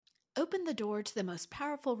opened the door to the most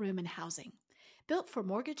powerful room in housing. Built for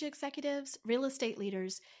mortgage executives, real estate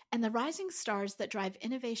leaders, and the rising stars that drive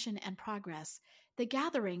innovation and progress, The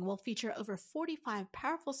Gathering will feature over 45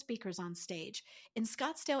 powerful speakers on stage in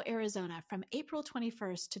Scottsdale, Arizona from April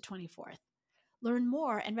 21st to 24th. Learn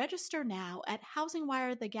more and register now at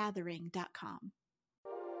housingwirethegathering.com.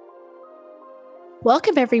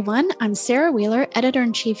 Welcome, everyone. I'm Sarah Wheeler,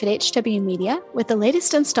 Editor-in-Chief at HW Media, with the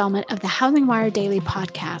latest installment of the Housing Wire Daily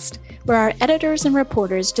podcast, where our editors and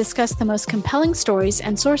reporters discuss the most compelling stories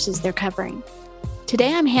and sources they're covering.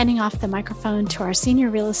 Today, I'm handing off the microphone to our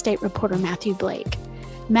senior real estate reporter, Matthew Blake.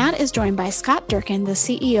 Matt is joined by Scott Durkin, the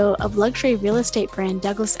CEO of luxury real estate brand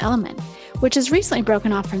Douglas Elliman, which has recently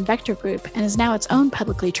broken off from Vector Group and is now its own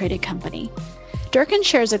publicly traded company. Durkin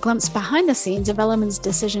shares a glimpse behind the scenes of Elliman's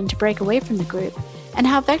decision to break away from the group and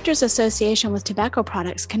how Vector's association with tobacco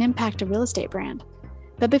products can impact a real estate brand.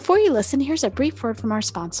 But before you listen, here's a brief word from our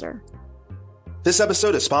sponsor. This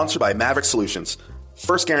episode is sponsored by Maverick Solutions,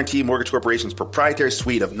 First Guarantee Mortgage Corporation's proprietary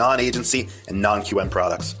suite of non-agency and non-QM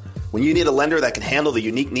products. When you need a lender that can handle the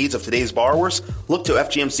unique needs of today's borrowers, look to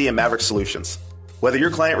FGMC and Maverick Solutions. Whether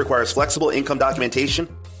your client requires flexible income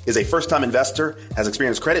documentation, is a first-time investor, has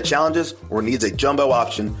experienced credit challenges, or needs a jumbo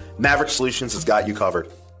option, Maverick Solutions has got you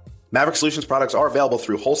covered. Maverick Solutions products are available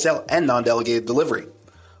through wholesale and non-delegated delivery.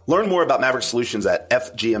 Learn more about Maverick Solutions at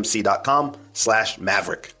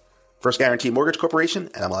fgmc.com/Maverick. First Guarantee Mortgage Corporation,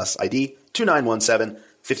 NMLS ID 2917,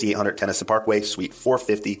 5800 Tennyson Parkway, Suite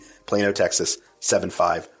 450, Plano, Texas,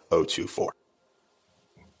 75024.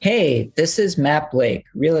 Hey, this is Matt Blake,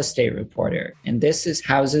 real estate reporter, and this is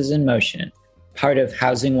Houses in Motion, part of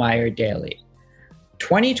Housing Wire Daily.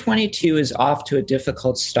 2022 is off to a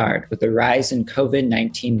difficult start with the rise in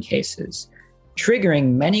COVID-19 cases,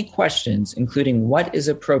 triggering many questions, including what is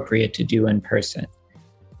appropriate to do in person.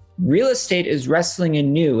 Real estate is wrestling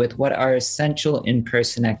anew with what are essential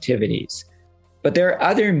in-person activities. But there are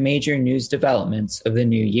other major news developments of the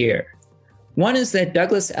new year. One is that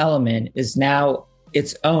Douglas Elliman is now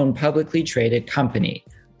its own publicly traded company,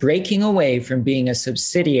 breaking away from being a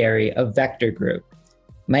subsidiary of Vector Group.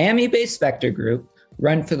 Miami-based Vector Group,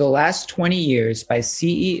 run for the last 20 years by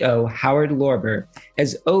CEO Howard Lorber,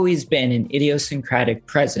 has always been an idiosyncratic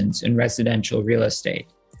presence in residential real estate.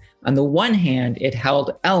 On the one hand, it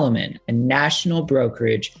held Elliman, a national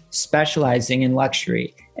brokerage specializing in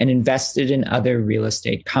luxury, and invested in other real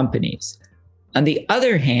estate companies. On the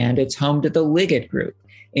other hand, it's home to the Liggett Group,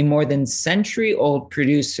 a more than century-old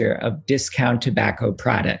producer of discount tobacco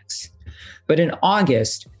products. But in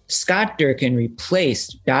August, Scott Durkin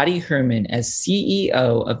replaced Dottie Herman as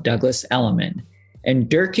CEO of Douglas Elliman, and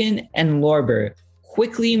Durkin and Lorber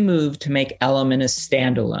quickly moved to make Elliman a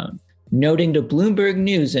standalone, noting to Bloomberg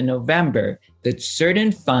News in November that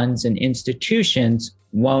certain funds and institutions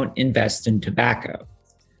won't invest in tobacco.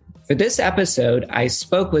 For this episode, I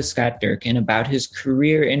spoke with Scott Durkin about his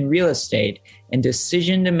career in real estate and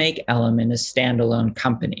decision to make Elliman a standalone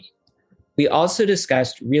company. We also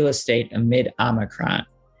discussed real estate amid Omicron.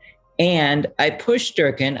 And I pushed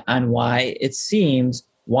Durkin on why it seems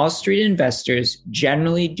Wall Street investors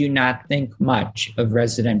generally do not think much of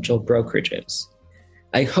residential brokerages.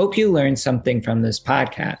 I hope you learned something from this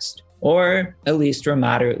podcast, or at least were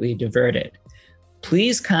moderately diverted.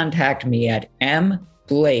 Please contact me at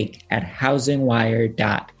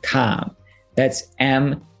mblake@housingwire.com. That's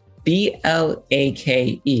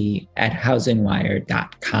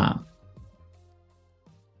mblake@housingwire.com.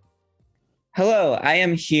 Hello, I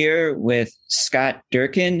am here with Scott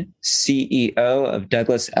Durkin, CEO of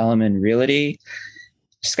Douglas Elliman Realty.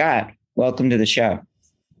 Scott, welcome to the show.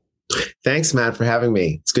 Thanks, Matt, for having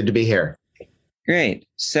me. It's good to be here. Great.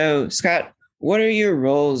 So, Scott, what are your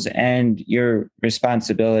roles and your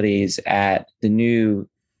responsibilities at the new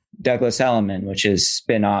Douglas Elliman, which is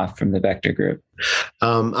spin-off from the Vector Group?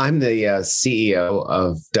 I'm the CEO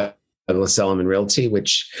of Douglas Elliman Realty,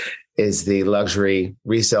 which is the luxury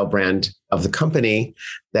resale brand of the company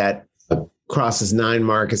that crosses 9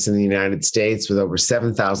 markets in the United States with over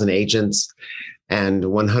 7,000 agents and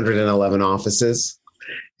 111 offices.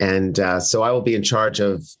 And so I will be in charge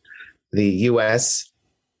of the U.S.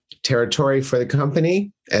 territory for the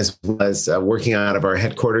company, as well as working out of our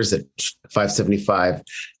headquarters at 575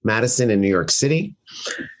 Madison in New York City,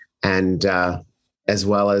 and as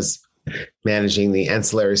well as managing the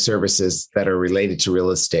ancillary services that are related to real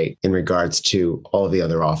estate in regards to all of the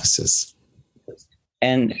other offices.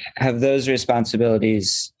 And have those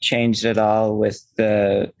responsibilities changed at all with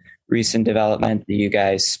the recent development that you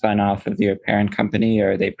guys spun off of your parent company,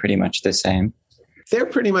 or are they pretty much the same? They're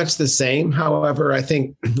pretty much the same. However, I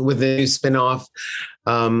think with the new spinoff,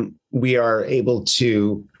 we are able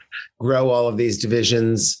to grow all of these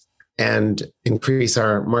divisions and increase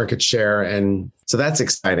our market share. And so that's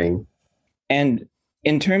exciting. And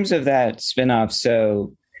in terms of that spinoff,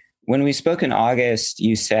 so when we spoke in August,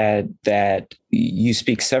 you said that you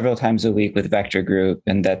speak several times a week with Vector Group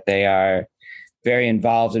and that they are very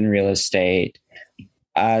involved in real estate.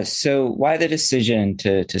 So why the decision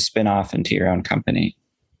to spin off into your own company?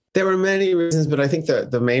 There were many reasons, but I think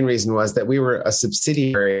the main reason was that we were a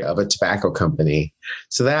subsidiary of a tobacco company.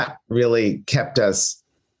 So that really kept us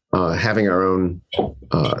having our own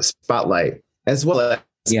spotlight, as well as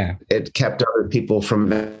it kept other people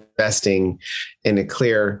from investing in a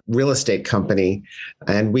clear real estate company.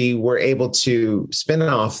 And we were able to spin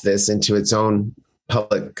off this into its own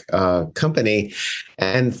public company.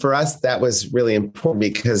 And for us, that was really important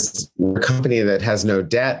because we're a company that has no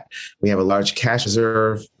debt. We have a large cash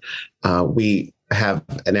reserve. We have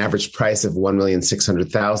an average price of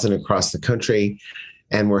 $1,600,000 across the country,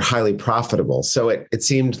 and we're highly profitable. So it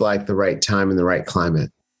seemed like the right time and the right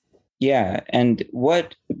climate. Yeah. And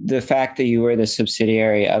what the fact that you were the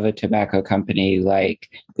subsidiary of a tobacco company, like,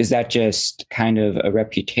 is that just kind of a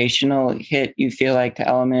reputational hit you feel like to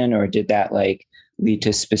Elliman, or did that like lead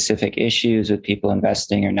to specific issues with people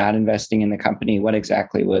investing or not investing in the company? What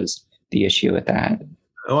exactly was the issue with that?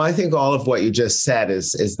 Well, I think all of what you just said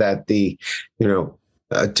is that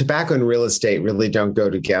tobacco and real estate really don't go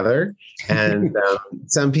together. And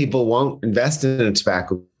some people won't invest in a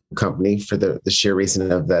tobacco company for the sheer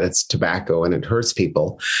reason of that it's tobacco and it hurts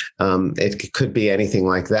people. It could be anything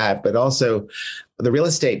like that. But also the real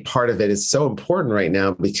estate part of it is so important right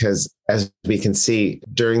now because as we can see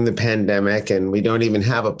during the pandemic, and we don't even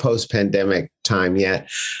have a post-pandemic time yet,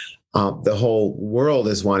 the whole world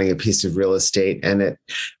is wanting a piece of real estate. And it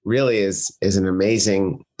really is an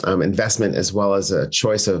amazing investment as well as a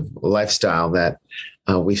choice of lifestyle that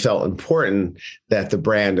we felt important that the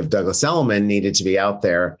brand of Douglas Elliman needed to be out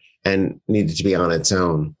there and needed to be on its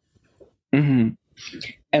own. Mm-hmm.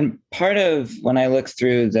 And part of when I look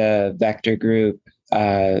through the Vector Group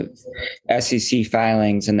SEC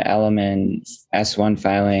filings and the Elliman S1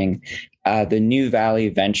 filing, the New Valley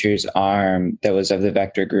Ventures arm that was of the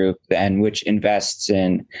Vector Group and which invests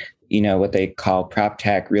in, what they call prop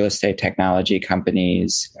tech real estate technology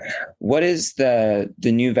companies. What is the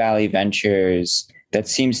New Valley Ventures? That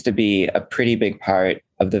seems to be a pretty big part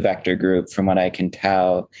of the Vector Group from what I can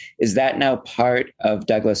tell. Is that now part of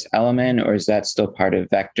Douglas Elliman or is that still part of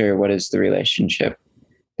Vector? What is the relationship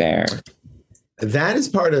there? That is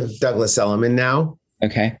part of Douglas Elliman now.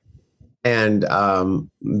 Okay. And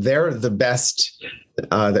they're the best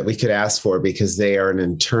that we could ask for because they are an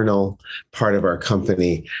internal part of our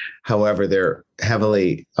company. However, they're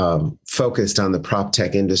heavily focused on the prop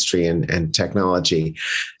tech industry and technology.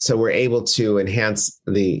 So we're able to enhance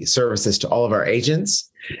the services to all of our agents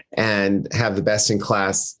and have the best in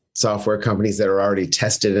class software companies that are already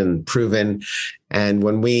tested and proven. And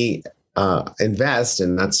when we invest,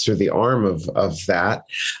 and that's through the arm of that,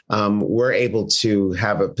 we're able to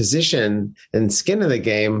have a position and skin in the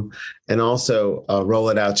game and also roll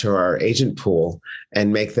it out to our agent pool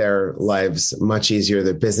and make their lives much easier,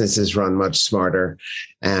 their businesses run much smarter,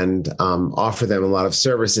 and offer them a lot of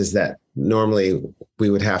services that normally we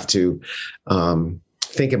would have to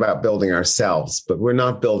think about building ourselves, but we're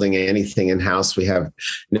not building anything in-house. We have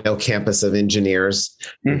no campus of engineers.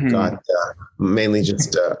 Mm-hmm. We've got mainly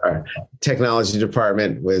just our technology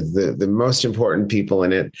department with the most important people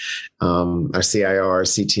in it, our CIO, our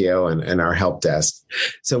CTO, and our help desk.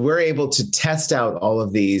 So we're able to test out all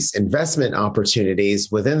of these investment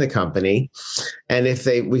opportunities within the company. And if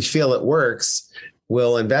we feel it works,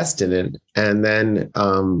 we'll invest in it. And then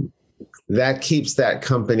that keeps that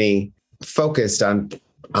company focused on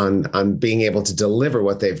being able to deliver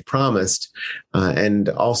what they've promised, and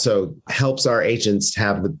also helps our agents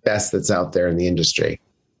have the best that's out there in the industry.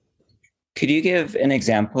 Could you give an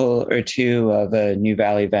example or two of a New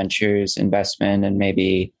Valley Ventures investment and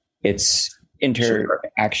maybe its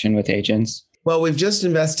interaction with agents? Well, we've just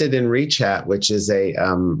invested in ReChat, which is a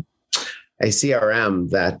CRM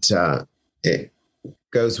that it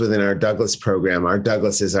goes within our Douglas program. Our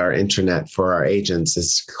Douglas is our intranet for our agents.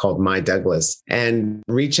 It's called My Douglas. And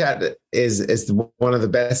ReChat is one of the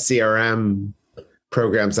best CRM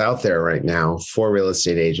programs out there right now for real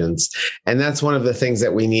estate agents. And that's one of the things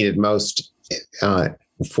that we needed most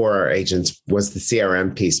for our agents was the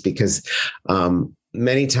CRM piece, because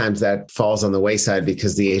many times that falls on the wayside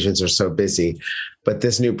because the agents are so busy. But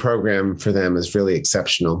this new program for them is really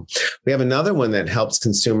exceptional. We have another one that helps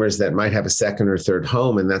consumers that might have a second or third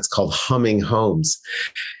home, and that's called Humming Homes.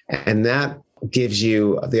 And that gives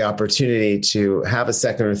you the opportunity to have a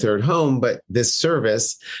second or third home. But this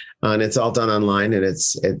service, and it's all done online, and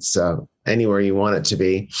it's anywhere you want it to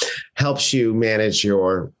be, helps you manage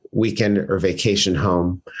your weekend or vacation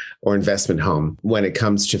home or investment home when it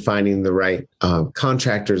comes to finding the right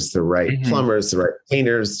contractors, the right plumbers, the right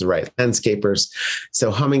painters, the right landscapers.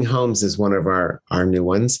 So Humming Homes is one of our new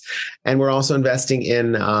ones. And we're also investing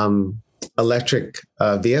in electric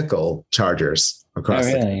vehicle chargers across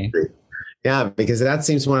the country. Yeah, because that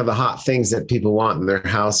seems one of the hot things that people want in their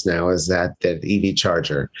house now is that EV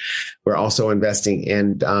charger. We're also investing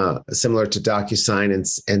in similar to DocuSign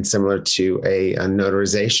and similar to a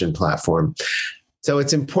notarization platform. So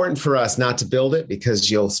it's important for us not to build it because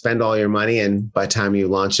you'll spend all your money and by the time you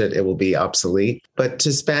launch it, it will be obsolete, but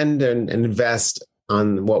to spend and invest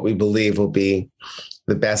on what we believe will be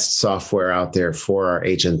the best software out there for our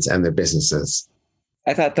agents and their businesses.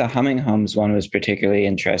 I thought the Humming Homes one was particularly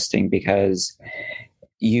interesting because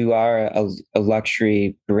you are a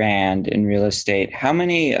luxury brand in real estate. How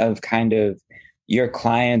many of kind of your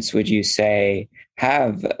clients would you say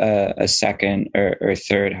have a second or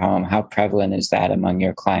third home? How prevalent is that among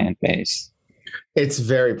your client base? It's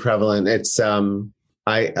very prevalent. It's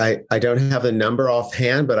I don't have the number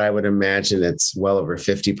offhand, but I would imagine it's well over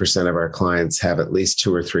 50% of our clients have at least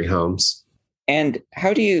 2 or 3 homes. And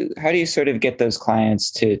how do you sort of get those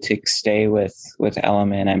clients to stay with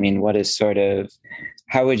Elliman? I mean,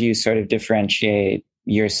 how would you sort of differentiate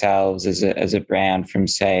yourselves as a brand from,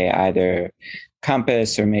 say, either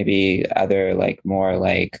Compass or maybe other more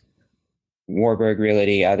like Warburg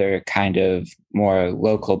Realty, other kind of more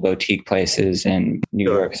local boutique places in New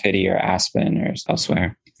York City or Aspen or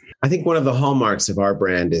elsewhere? I think one of the hallmarks of our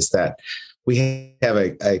brand is that we have a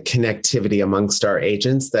connectivity amongst our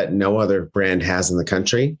agents that no other brand has in the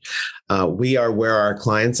country. We are where our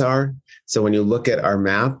clients are. So when you look at our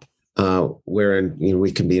map,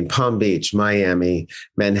 we can be in Palm Beach, Miami,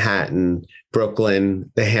 Manhattan,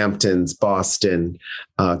 Brooklyn, the Hamptons, Boston,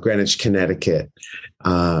 Greenwich, Connecticut,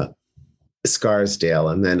 Scarsdale,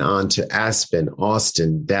 and then on to Aspen,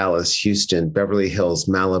 Austin, Dallas, Houston, Beverly Hills,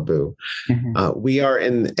 Malibu. We are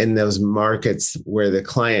in those markets where the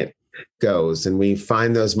client goes, and we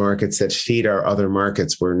find those markets that feed our other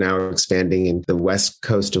markets. We're now expanding in the west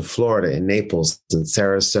coast of Florida, in Naples and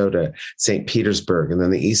Sarasota, St. Petersburg, and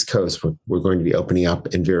then the East Coast. We're going to be opening up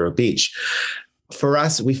in Vero Beach. For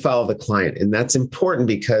us, we follow the client, and that's important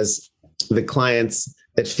because the clients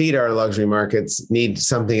that feed our luxury markets need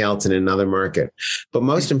something else in another market. But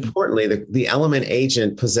most importantly, the Elliman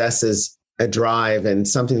agent possesses a drive and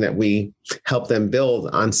something that we help them build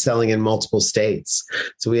on selling in multiple states.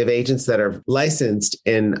 So we have agents that are licensed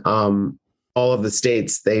in all of the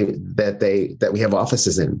states that we have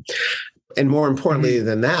offices in. And more importantly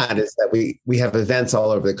than that is that we have events all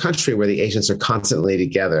over the country where the agents are constantly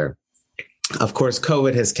together. Of course,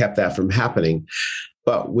 COVID has kept that from happening,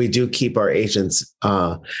 but we do keep our agents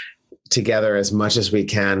together as much as we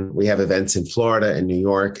can. We have events in Florida and New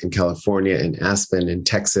York and California and Aspen and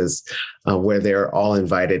Texas where they're all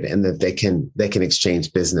invited and that they can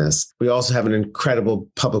exchange business. We also have an incredible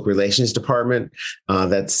public relations department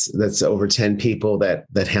that's over 10 people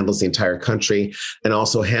that handles the entire country and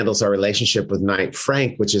also handles our relationship with Knight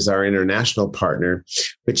Frank, which is our international partner,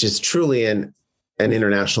 which is truly an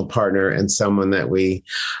international partner and someone that we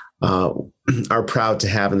are proud to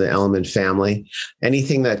have in the Elliman family.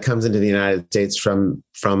 Anything that comes into the United States from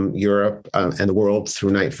Europe and the world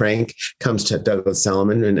through Knight Frank comes to Douglas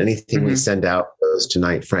Elliman, and anything we send out goes to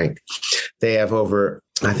Knight Frank. They have over,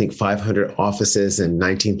 I think, 500 offices and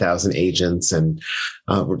 19,000 agents, and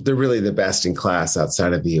they're really the best in class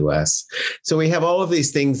outside of the U.S. So we have all of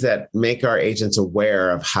these things that make our agents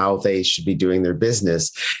aware of how they should be doing their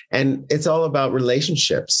business, and it's all about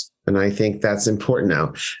relationships. And I think that's important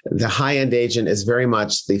now. The high-end agent is very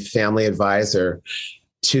much the family advisor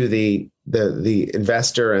to the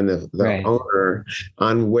investor and the right. owner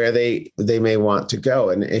on where they may want to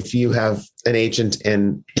go. And if you have an agent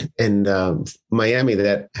in Miami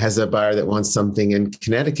that has a buyer that wants something in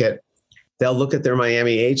Connecticut, they'll look at their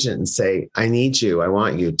Miami agent and say, I need you. I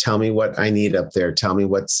want you. Tell me what I need up there. Tell me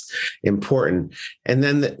what's important. And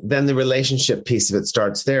then the relationship piece of it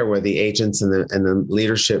starts there, where the agents and the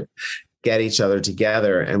leadership get each other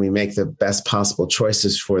together and we make the best possible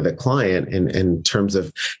choices for the client in terms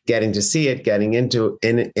of getting to see it, getting into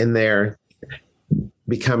in there,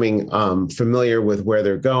 becoming familiar with where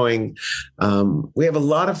they're going. We have a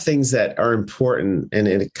lot of things that are important, and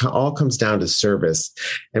it all comes down to service.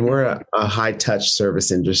 And we're a high touch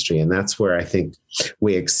service industry, and that's where I think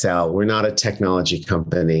we excel. We're not a technology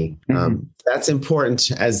company. That's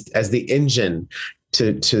important as the engine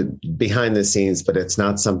to behind the scenes, but it's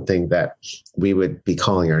not something that we would be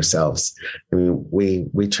calling ourselves. I mean,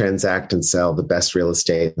 we transact and sell the best real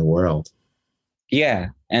estate in the world. Yeah,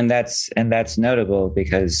 and that's notable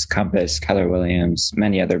because Compass, Keller Williams,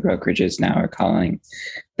 many other brokerages now are calling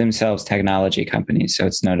themselves technology companies. So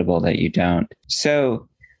it's notable that you don't. So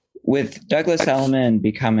with Douglas Elliman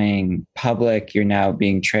becoming public, you're now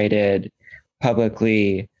being traded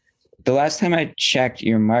publicly. The last time I checked,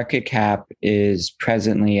 your market cap is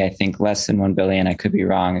presently, I think, less than 1 billion. I could be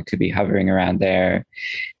wrong. It could be hovering around there.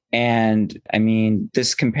 And I mean,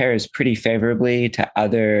 this compares pretty favorably to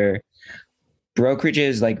other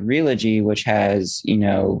brokerages like Realogy, which has,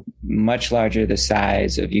 much larger the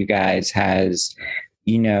size of you guys, has,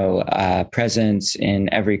 presence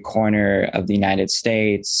in every corner of the United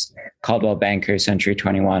States, Coldwell Banker, Century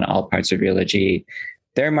 21, all parts of Realogy.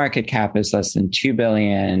 Their market cap is less than 2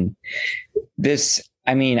 billion.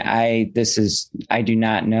 I do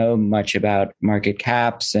not know much about market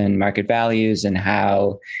caps and market values and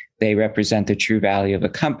how they represent the true value of a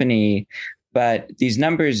company. But these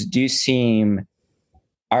numbers do seem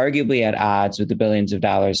arguably at odds with the billions of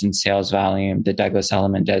dollars in sales volume that Douglas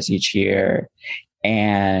Elliman does each year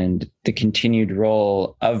and the continued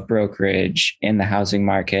role of brokerage in the housing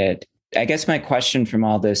market. I guess my question from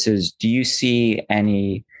all this is, do you see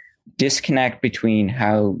any disconnect between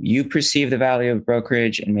how you perceive the value of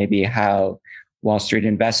brokerage and maybe how Wall Street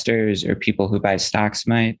investors or people who buy stocks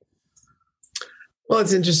might? Well,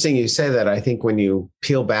 it's interesting you say that. I think when you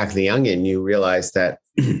peel back the onion, you realize that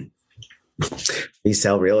we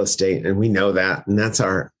sell real estate and we know that, and that's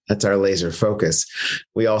our laser focus.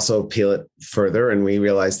 We also peel it further and we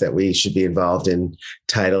realize that we should be involved in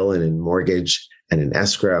title and in mortgage and in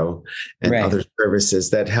escrow and other services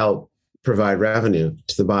that help provide revenue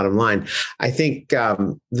to the bottom line. I think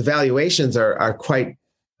the valuations are quite,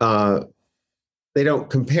 they don't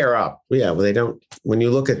compare up. Yeah, well, they don't. When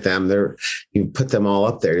you look at them, you put them all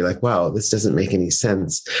up there. You're like, wow, this doesn't make any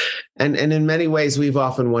sense. And in many ways, we've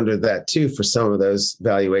often wondered that too for some of those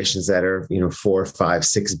valuations that are, $4, $5,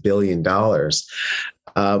 $6 billion.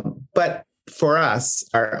 But for us,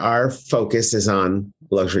 our focus is on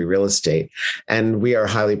luxury real estate, and we are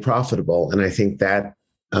highly profitable. And I think that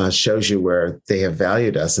shows you where they have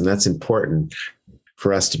valued us, and that's important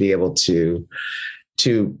for us to be able to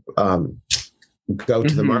go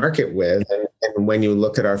to the market with. And when you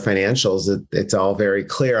look at our financials, it's all very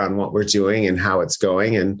clear on what we're doing and how it's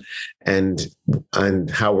going and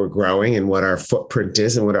how we're growing and what our footprint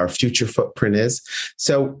is and what our future footprint is.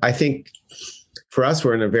 So I think for us,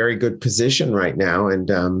 we're in a very good position right now.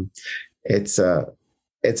 And it's a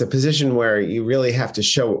position where you really have to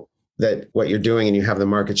show that what you're doing, and you have the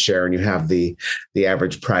market share and you have the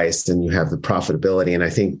average price and you have the profitability. And I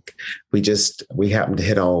think we happen to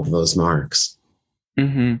hit all of those marks.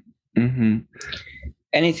 Mm-hmm. Mm-hmm.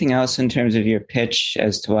 Anything else in terms of your pitch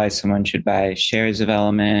as to why someone should buy shares of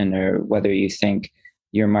Elliman, or whether you think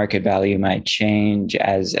your market value might change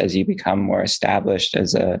as you become more established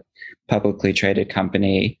as a publicly traded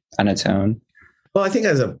company on its own? Well, I think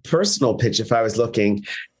as a personal pitch, if I was looking,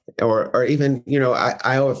 or even,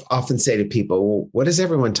 I often say to people, well, what does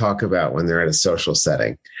everyone talk about when they're at a social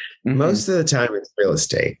setting? Mm-hmm. Most of the time it's real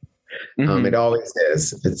estate. Mm-hmm. It always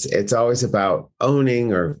is. It's always about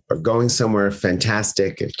owning or going somewhere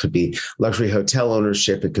fantastic. It could be luxury hotel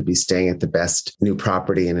ownership. It could be staying at the best new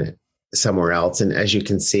property in somewhere else. And as you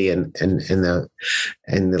can see in the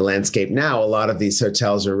landscape now, a lot of these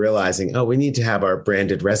hotels are realizing, we need to have our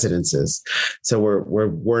branded residences. So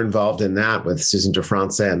we're involved in that with Susan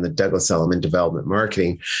DeFranca and the Douglas Elliman Development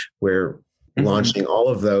Marketing. We're launching all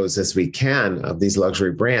of those as we can of these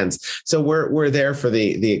luxury brands. So we're there for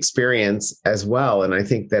the experience as well. And I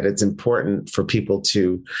think that it's important for people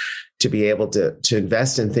to be able to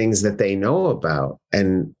invest in things that they know about.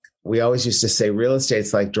 And we always used to say real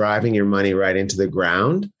estate's like driving your money right into the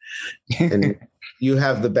ground, and you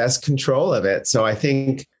have the best control of it. So I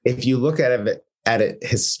think if you look at it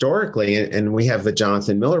historically, and we have the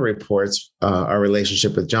Jonathan Miller reports, our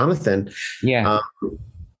relationship with Jonathan,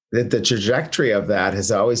 the trajectory of that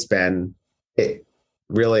has always been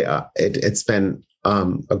it's been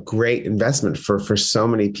a great investment for so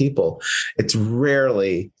many people. It's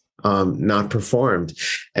rarely not performed.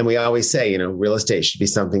 And we always say, real estate should be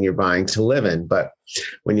something you're buying to live in. But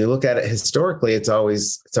when you look at it historically, it's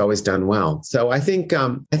always done well. So I think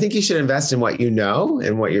you should invest in what you know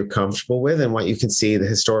and what you're comfortable with and what you can see the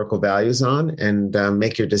historical values on, and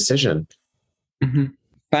make your decision. Mm-hmm.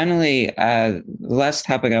 Finally, the last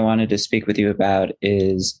topic I wanted to speak with you about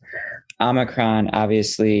is Omicron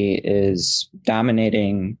obviously is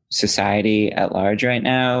dominating society at large right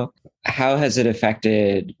now. how has it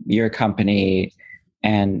affected your company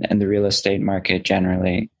and the real estate market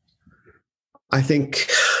generally? I think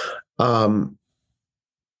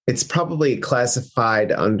it's probably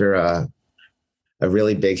classified under a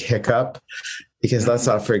really big hiccup, because let's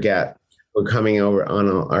not forget, we're coming over on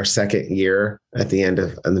our second year in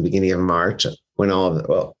the beginning of March, when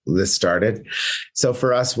this started. So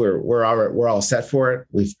for us, we're all set for it.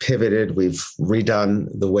 We've pivoted. We've redone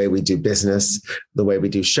the way we do business, the way we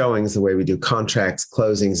do showings, the way we do contracts,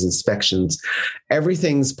 closings, inspections.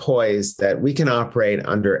 Everything's poised that we can operate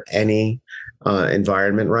under any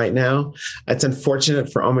environment right now. It's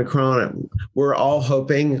unfortunate for Omicron. We're all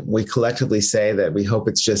hoping, we collectively say that we hope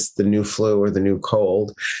it's just the new flu or the new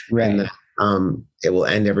cold, right? And that it will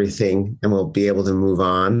end everything and we'll be able to move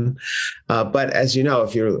on. But as you know,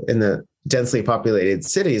 if you're in the densely populated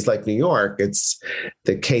cities like New York,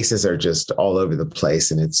 the cases are just all over the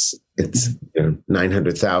place, and it's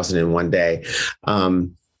 900,000 in one day.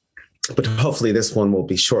 But hopefully this one will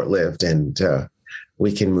be short-lived and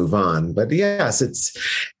we can move on. But yes,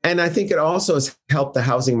 and I think it also has helped the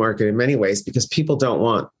housing market in many ways, because people don't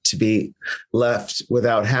want to be left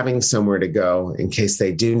without having somewhere to go in case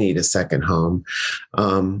they do need a second home,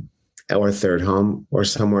 or a third home, or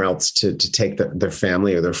somewhere else to take their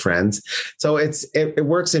family or their friends. So it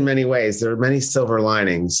works in many ways. There are many silver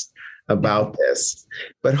linings about this,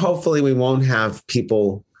 but hopefully we won't have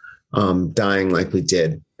people dying like we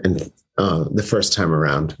did and the first time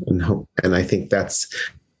around, and I think that's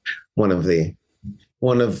one of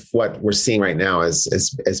what we're seeing right now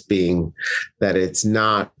as being that it's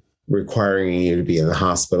not requiring you to be in the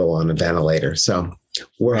hospital on a ventilator. So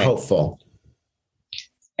we're hopeful.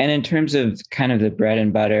 And in terms of kind of the bread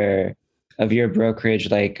and butter of your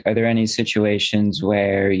brokerage, like, are there any situations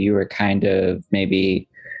where you were kind of maybe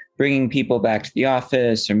bringing people back to the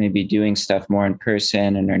office, or maybe doing stuff more in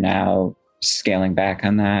person, and are now scaling back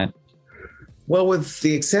on that? Well, with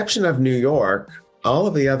the exception of New York, all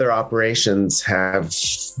of the other operations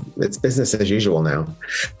it's business as usual now.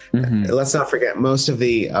 Mm-hmm. Let's not forget, most of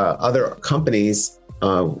the other companies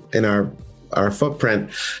in our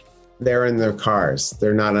footprint, they're in their cars.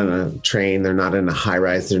 They're not on a train. They're not in a high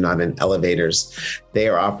rise. They're not in elevators. They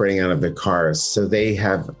are operating out of their cars. So they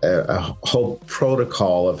have a whole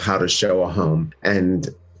protocol of how to show a home. And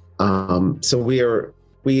so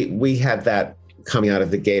we had that coming out of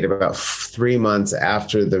the gate about 3 months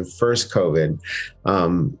after the first COVID.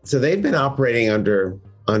 So they've been operating under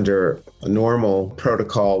a normal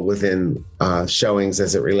protocol within showings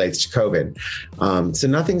as it relates to COVID. So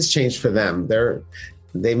nothing's changed for them.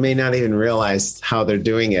 They may not even realize how they're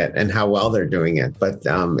doing it and how well they're doing it, but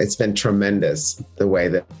it's been tremendous the way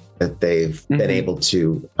that they've been able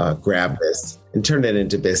to grab this and turn it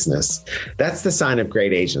into business. That's the sign of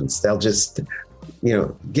great agents. They'll just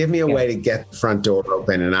give me a way to get the front door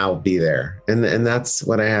open and I'll be there. And that's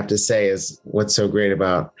what I have to say is what's so great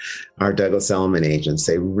about our Douglas Elliman agents.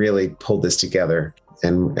 They really pulled this together,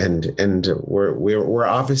 and we're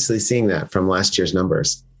obviously seeing that from last year's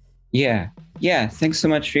numbers. Yeah. Thanks so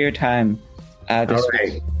much for your time. This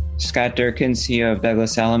was Scott Durkin, CEO of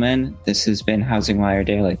Douglas Elliman. This has been Housing Wire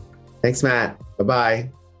Daily. Thanks, Matt.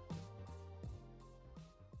 Bye-bye.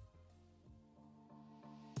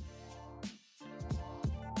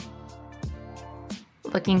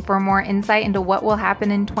 Looking for more insight into what will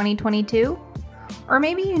happen in 2022? Or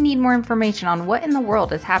maybe you need more information on what in the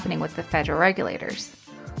world is happening with the federal regulators.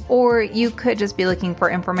 Or you could just be looking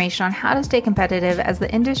for information on how to stay competitive as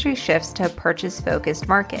the industry shifts to a purchase-focused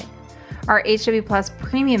market. Our HW Plus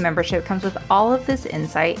Premium membership comes with all of this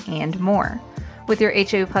insight and more. With your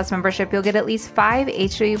HW Plus membership, you'll get at least 5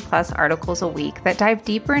 HW Plus articles a week that dive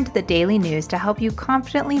deeper into the daily news to help you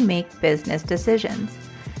confidently make business decisions.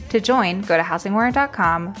 To join, go to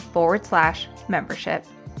housingwire.com/membership.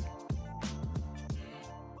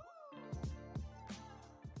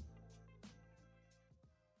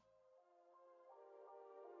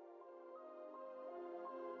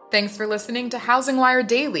 Thanks for listening to Housing Wire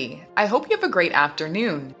Daily. I hope you have a great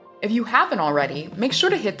afternoon. If you haven't already, make sure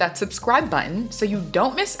to hit that subscribe button so you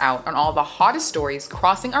don't miss out on all the hottest stories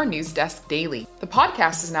crossing our news desk daily. The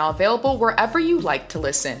podcast is now available wherever you like to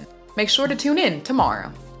listen. Make sure to tune in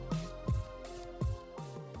tomorrow.